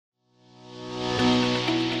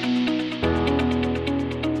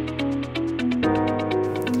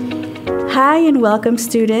Hi and welcome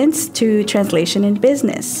students to Translation in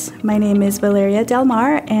Business. My name is Valeria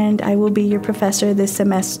Delmar and I will be your professor this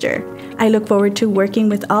semester. I look forward to working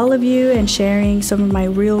with all of you and sharing some of my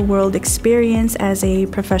real-world experience as a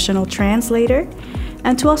professional translator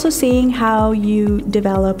and to also seeing how you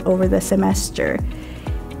develop over the semester.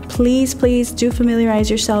 Please do familiarize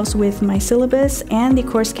yourselves with my syllabus and the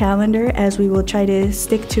course calendar as we will try to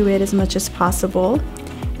stick to it as much as possible.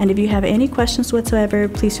 And if you have any questions whatsoever,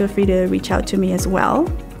 please feel free to reach out to me as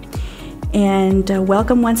well. And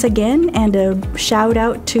welcome once again, and a shout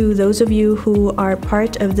out to those of you who are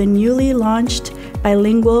part of the newly launched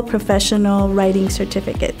Bilingual Professional Writing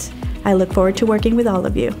Certificate. I look forward to working with all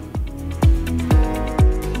of you.